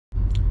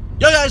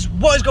Yo guys,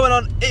 what is going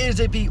on? It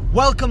is AP.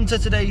 Welcome to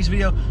today's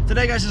video.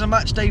 Today guys is a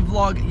match day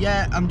vlog.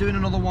 Yeah, I'm doing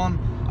another one.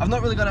 I've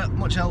not really got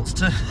much else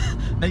to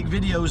make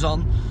videos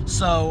on,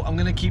 so I'm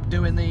going to keep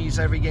doing these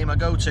every game I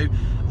go to.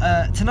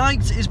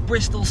 Tonight is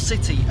Bristol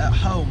City at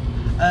home.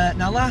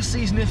 Now last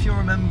season, if you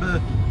remember,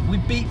 we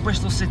beat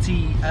Bristol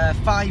City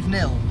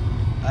 5-0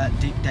 at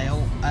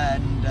Deepdale,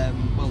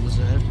 and well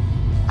deserved.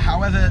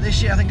 However,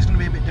 this year I think it's going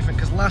to be a bit different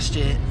because last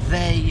year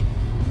they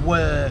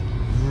were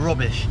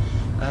rubbish.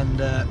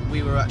 And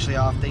we were actually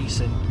half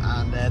decent,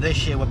 and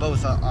this year we're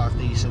both half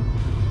decent.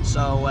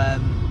 So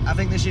I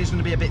think this year's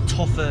going to be a bit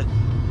tougher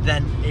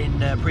than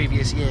in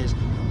previous years.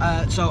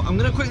 So I'm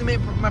going to quickly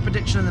make my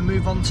prediction and then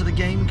move on to the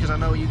game, because I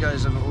know you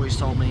guys have always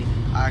told me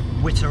I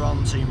witter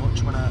on too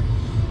much when I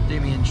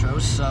do my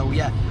intros. So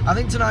yeah, I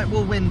think tonight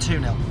we'll win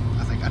 2-0.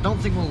 I don't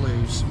think we'll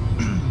lose.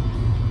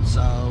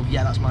 So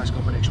yeah, that's my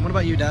score prediction. What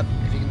about you, Dad,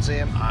 if you can see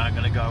him? I'm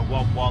going to go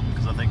 1-1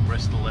 because I think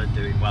Bristol are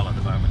doing well at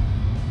the moment.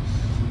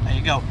 There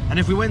you go. And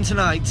if we win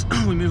tonight,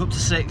 we move up to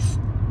 6th.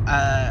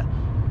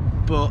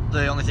 But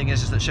the only thing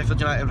is that Sheffield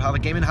United would have a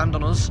game in hand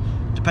on us.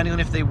 Depending on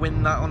if they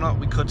win that or not,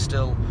 we could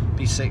still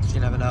be 6th.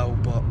 You never know,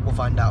 but we'll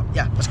find out.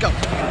 Yeah, let's go.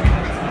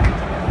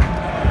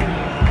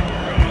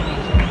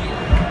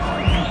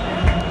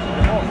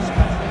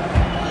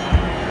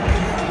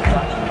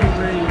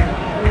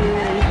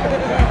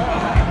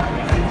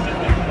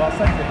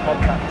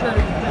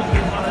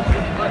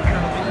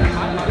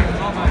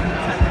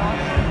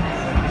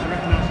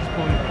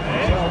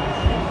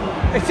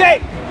 It's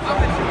it!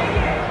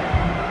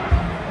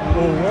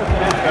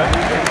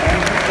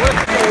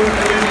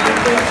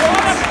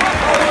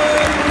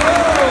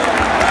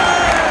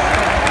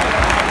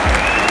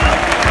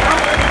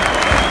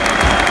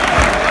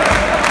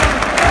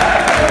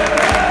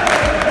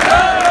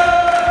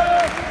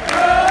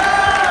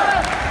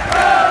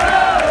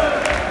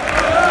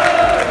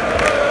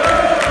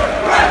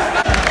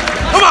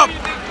 Come on!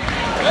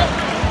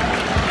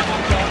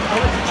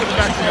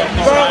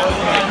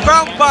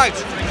 Brown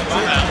bites.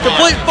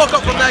 Complete fuck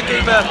up from their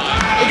keeper.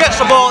 He gets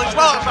the ball, it's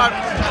well outside.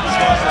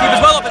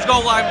 Keeper's well off his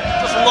goal line,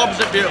 just lobs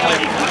it beautifully.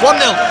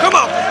 1-0, come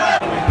on!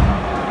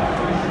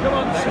 Come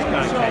on,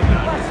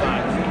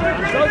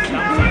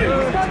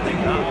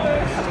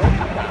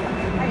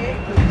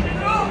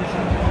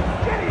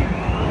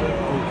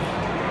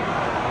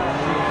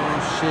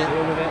 Shit.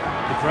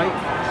 The great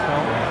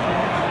start.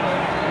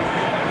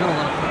 I've got a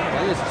lot of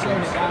players, it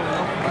seems.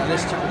 Like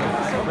this type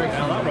of break.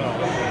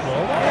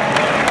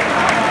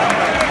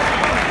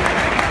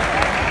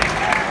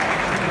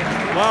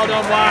 well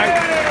done, White.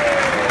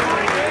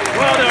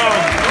 Well done.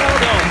 Well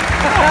done.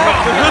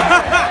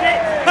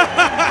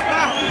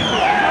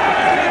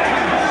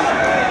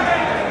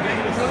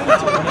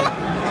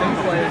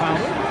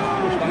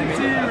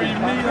 Deary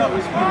me, that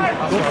was fun.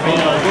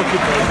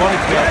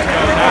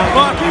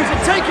 Marquise,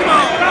 take him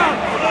out!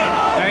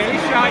 Bailey,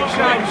 shite,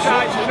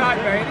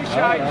 Bailey,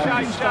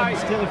 shite.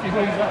 Still, if he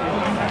wins that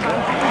one.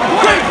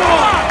 Great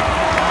ball!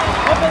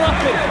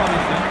 Overlap it,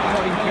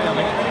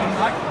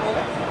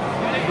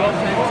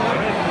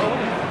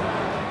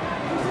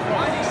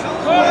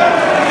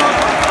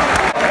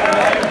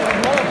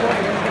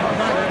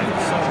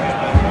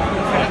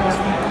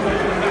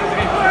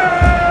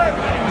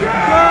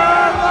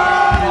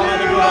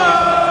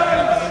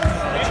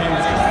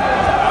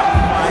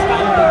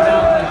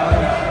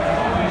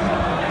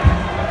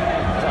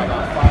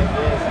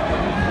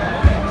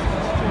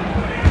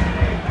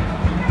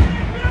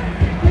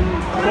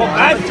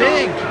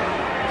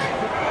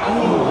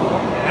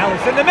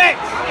 Alice in the mix!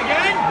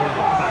 Again?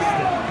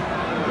 Bastard.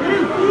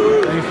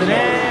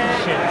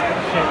 Shit.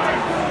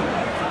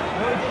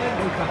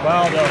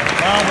 Well done.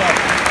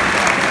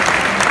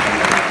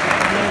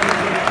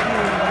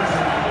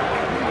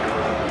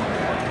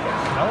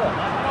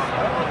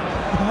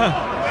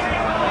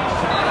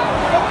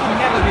 Can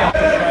never be off the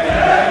train.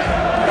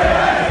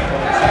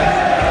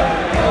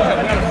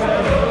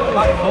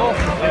 Back forth.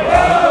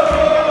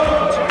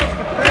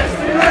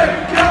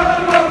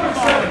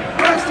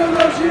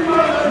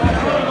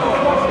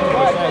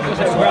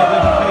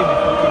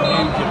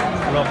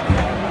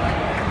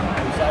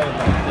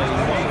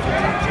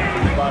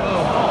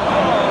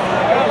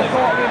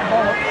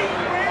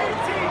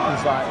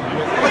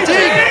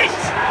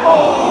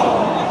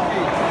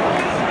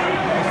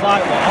 It's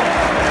like that.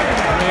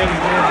 Really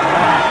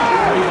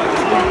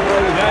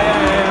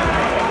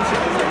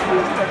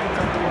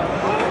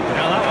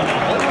now that one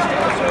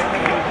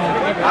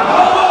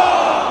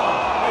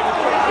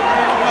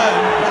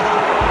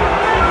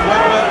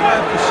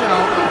Worth the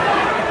shout.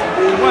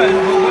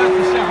 Worth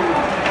the shout.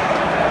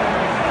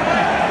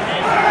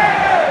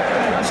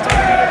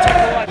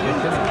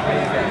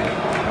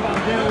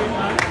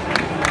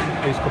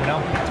 Who's coming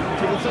out?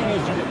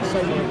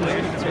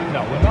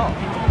 No, we're not.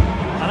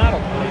 And I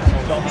don't believe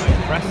Johnson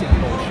pressing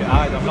bullshit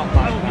either. I'm not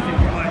buying it.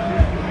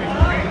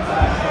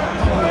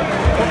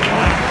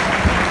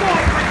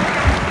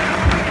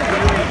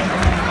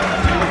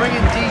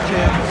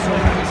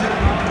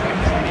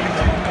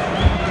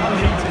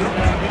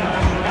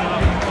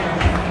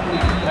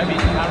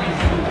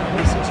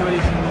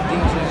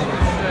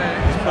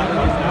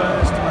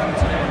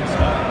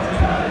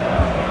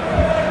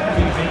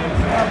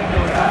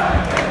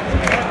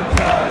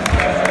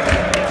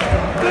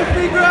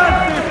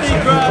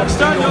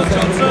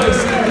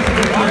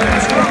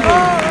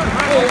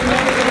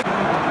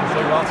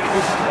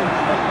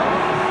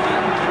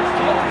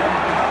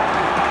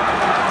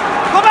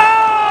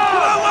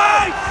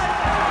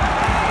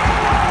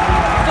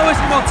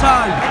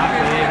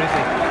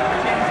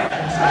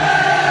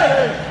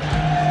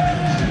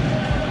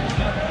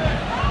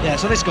 Yeah,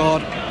 so they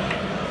scored.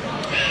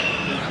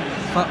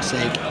 Fuck's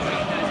sake.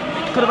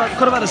 Could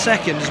have had a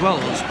second as well,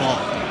 but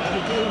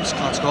just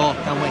can't score,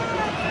 can we?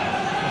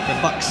 For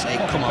fuck's sake,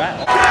 come on.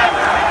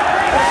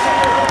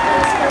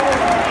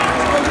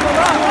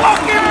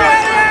 Fucking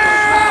brilliant!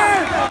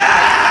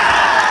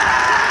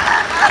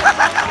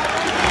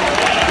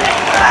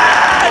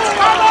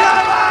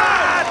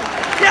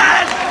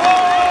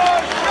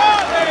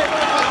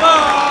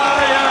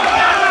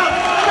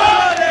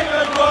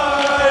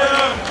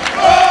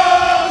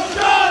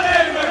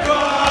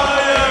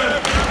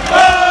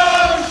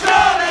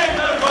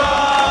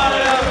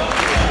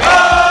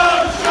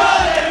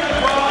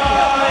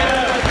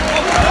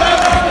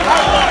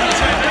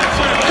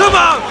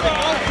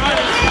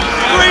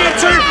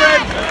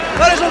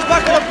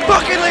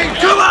 Fucking league,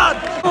 come on!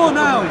 Oh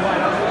no!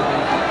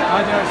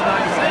 I know it's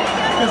 96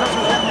 because that's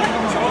what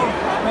happens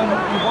when your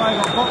boy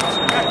got boxed.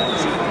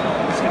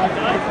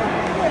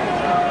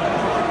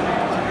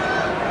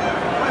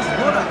 Where's the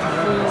blood at?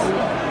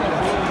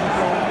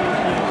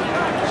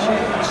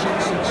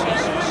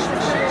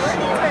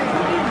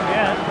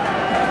 Yeah.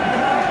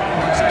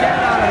 Let's get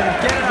it out of here,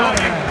 get it out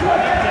of here.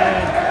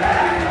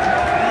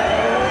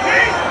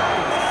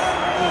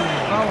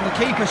 Oh, the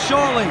keeper,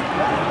 surely.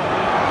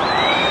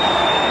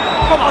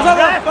 Come on, was that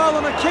a foul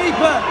on the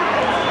keeper?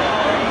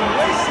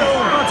 Whistle!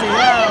 Bloody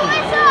hell.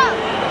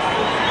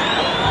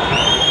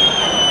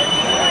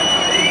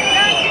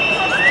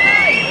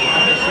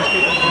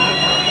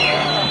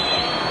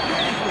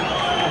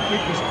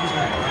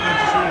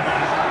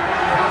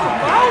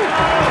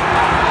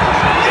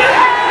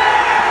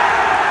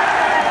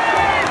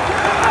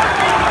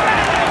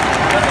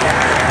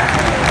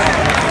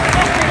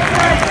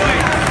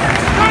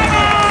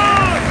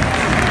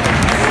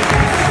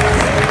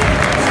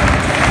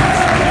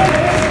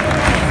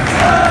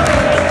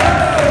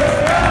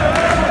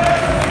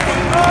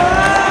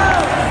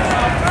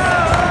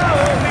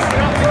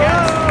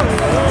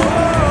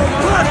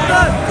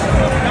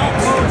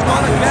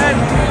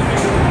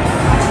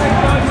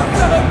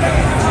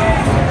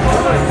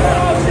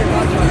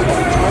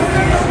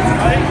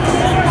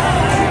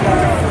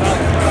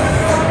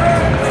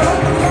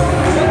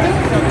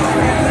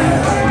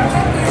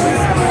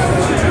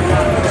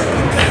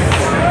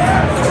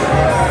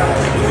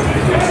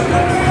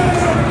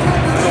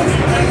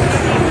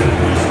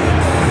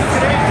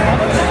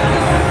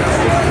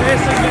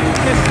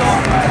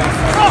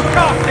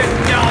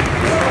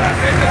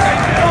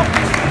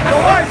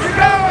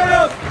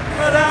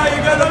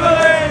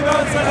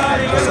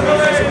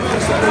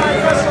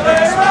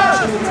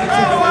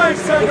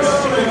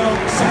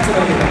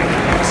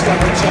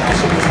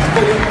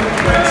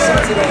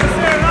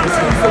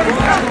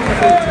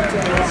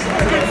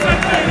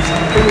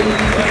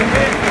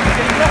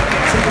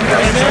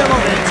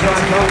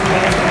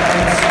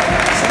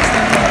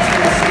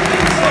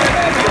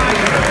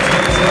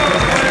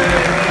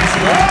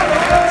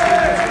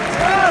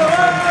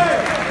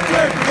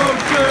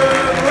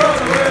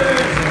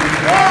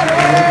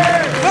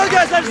 Well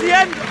guys, that's the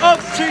end of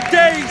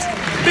today's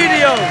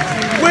video.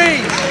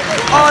 We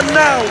are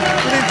now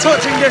within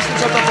touching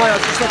distance of the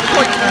playoffs. Just a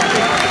point now.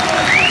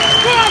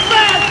 Come on,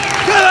 Ben!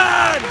 Come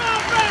on!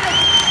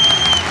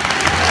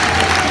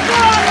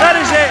 That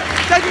is it.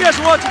 Thank you guys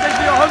for watching today's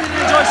video. I hope you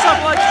did enjoy.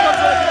 Stuff like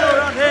subscribe if you know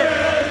around here.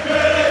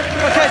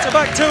 Okay, so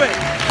back to it.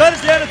 That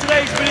is the end of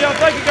today's video.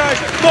 Thank you guys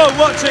for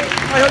watching.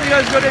 I hope you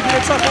guys enjoyed it. If you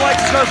did, stuff like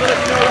subscribe so that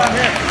you know around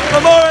here.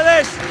 For more of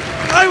this,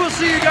 I will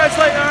see you guys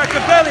later. I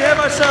can barely hear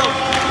myself.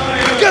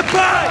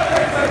 Goodbye!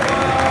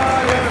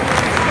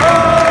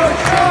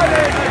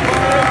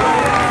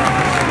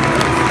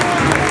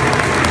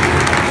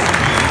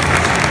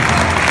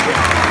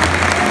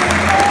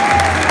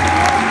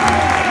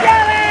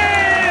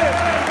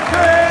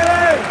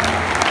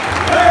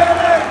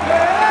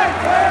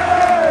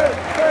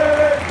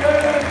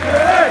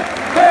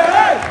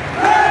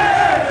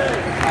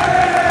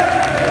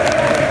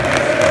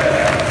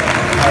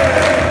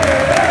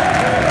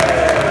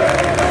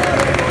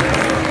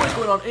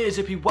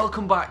 Zippy,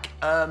 welcome back.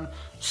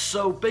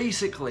 So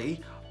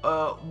basically,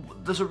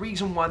 there's a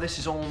reason why this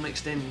is all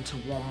mixed into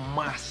one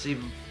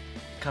massive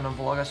kind of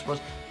vlog, I suppose.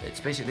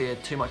 It's basically a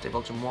 2 match day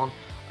vlogs in one.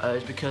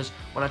 It's because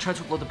when I tried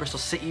to upload the Bristol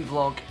City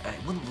vlog,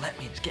 it wouldn't let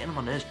me. It's getting on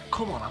my nerves.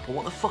 Come on, Apple,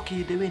 what the fuck are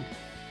you doing?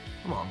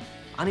 Come on,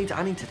 I need to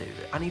do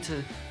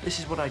this. This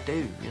is what I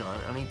do. You know,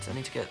 I need to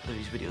get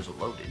these videos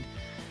uploaded,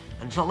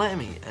 and it's not letting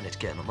me, and it's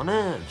getting on my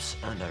nerves,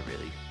 and I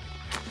really.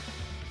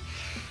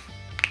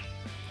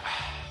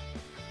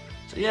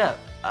 So yeah,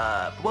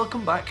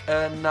 welcome back,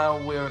 and now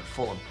we're at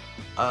Fulham.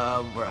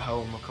 We're at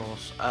home, of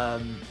course.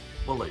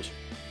 We'll lose.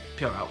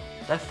 Pure out.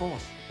 They're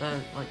fourth.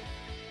 They're like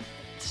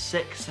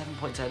 6-7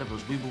 points ahead of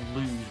us. We will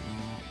lose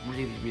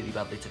really, really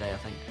badly today, I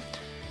think.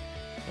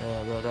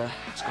 But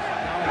let's go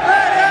find out.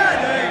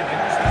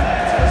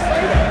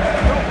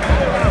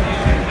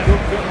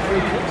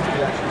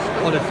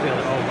 Honestly,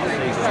 all that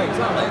season.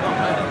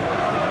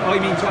 Oh, you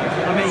mean take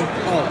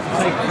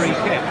a free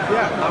kick?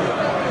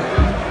 Yeah.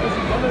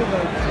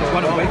 It's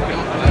one of the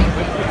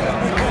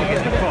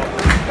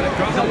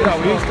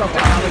We used to have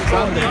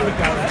Alexander who would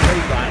go to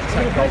three like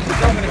 10 goals. He's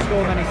not going to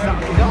score many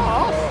Saturdays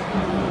off.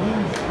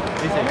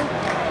 Is it?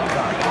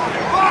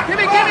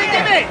 Give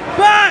it!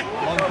 Back!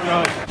 Long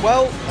throw.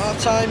 Well, half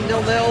time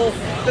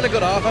 0-0. Been a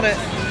good half, hasn't it?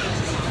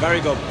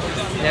 Very good.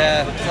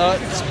 Yeah, no,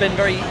 it's been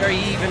very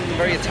even,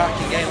 very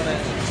attacking game, hasn't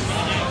it?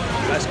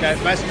 Let's go.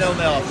 Best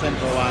 0-0 I've seen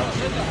for a while.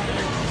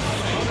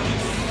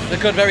 There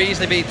could very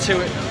easily be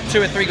two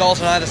or three goals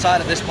on either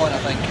side at this point, I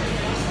think.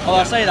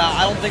 Although I say that,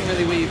 I don't think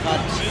really we've had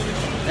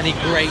any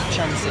great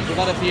chances. We've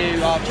had a few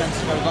hard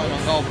chances where we've got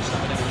on goal, but just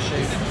not been able to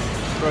shoot.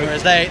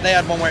 Whereas they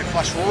had one where it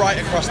flashed right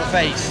across the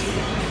face,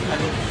 and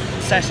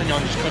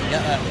Sessegnon just couldn't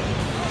get there.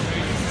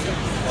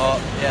 But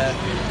yeah.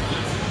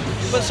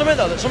 But some of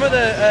the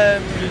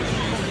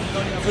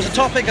there was a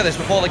topic of this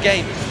before the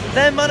game.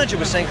 Their manager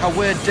was saying how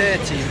we're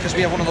dirty because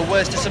we have one of the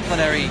worst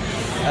disciplinary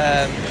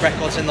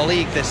records in the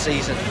league this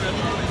season.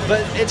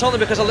 But it's only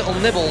because of little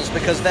nibbles,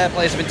 because their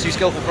players have been too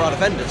skillful for our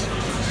defenders.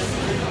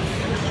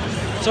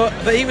 So,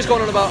 but he was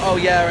going on about, oh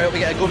yeah, I hope we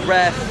get a good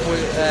ref.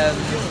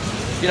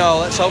 You know,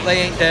 let's hope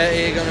they ain't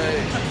dirty.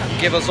 Gonna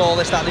give us all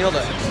this, that, and the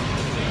other.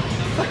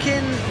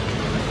 Fucking,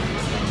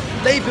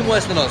 they've been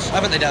worse than us,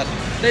 haven't they, Dad?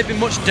 They've been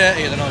much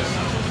dirtier than us.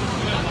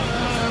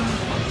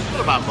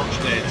 Not about much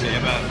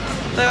dirtier, but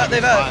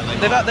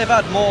they've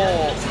had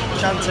more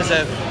chances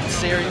of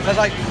serious. There's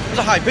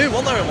a high boot,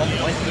 wasn't there, at one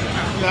point?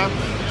 yeah.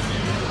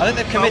 I think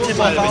they've committed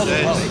more fouls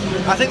as well.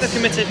 I think they've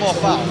committed more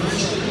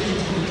fouls.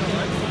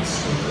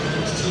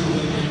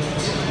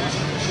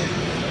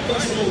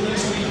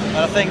 And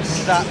I think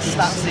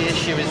that's the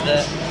issue, is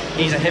that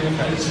he's a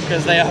hypocrite,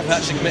 because they have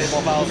actually committed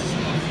more fouls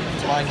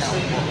to my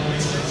account.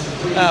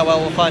 Ah, well,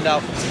 we'll find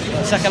out.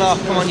 Second half,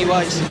 come on, you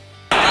guys.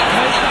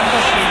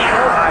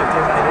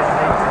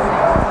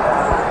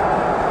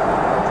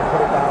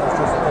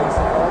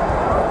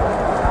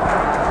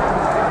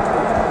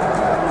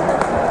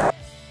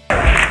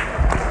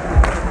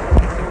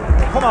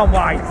 Come on,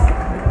 White.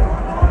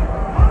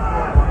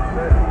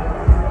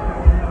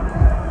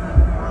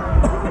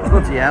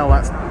 Bloody hell,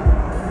 that's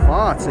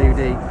far too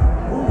deep.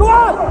 Go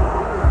on!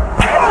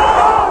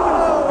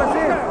 Oh, that's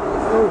it.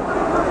 Oh.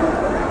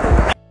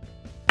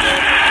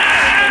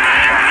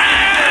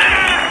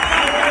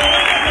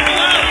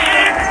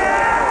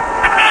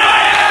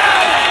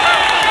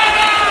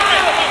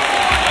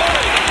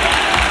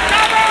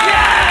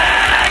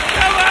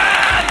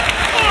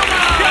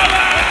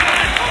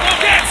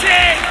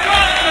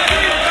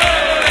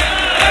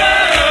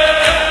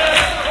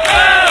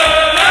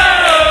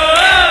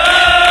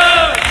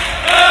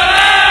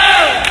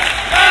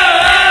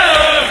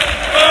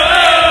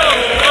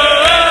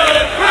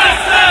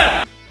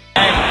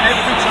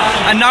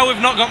 And now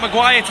we've not got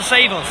Maguire to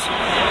save us.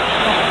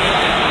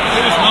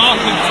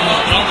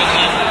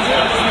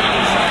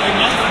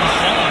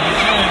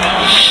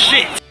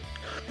 Shit!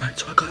 Right,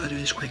 so I gotta do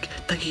this quick.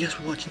 Thank you guys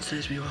for watching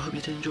today's video. I hope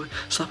you did enjoy.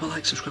 Slap a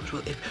like, subscribe as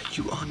well if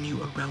you are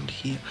new around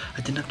here.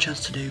 I didn't have a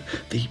chance to do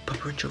the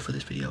proper intro for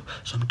this video,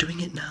 so I'm doing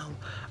it now.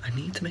 I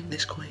need to make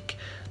this quick.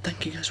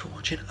 Thank you guys for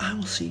watching. I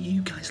will see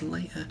you guys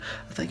later.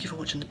 Thank you for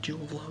watching the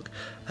dual vlog.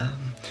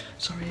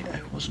 Sorry, I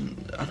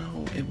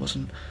know it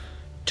wasn't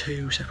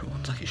 2 separate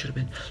ones like it should have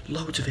been.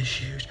 Loads of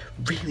issues,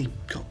 really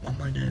got on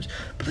my nerves.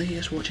 But thank you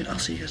guys for watching. I'll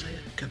see you guys later.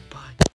 Goodbye.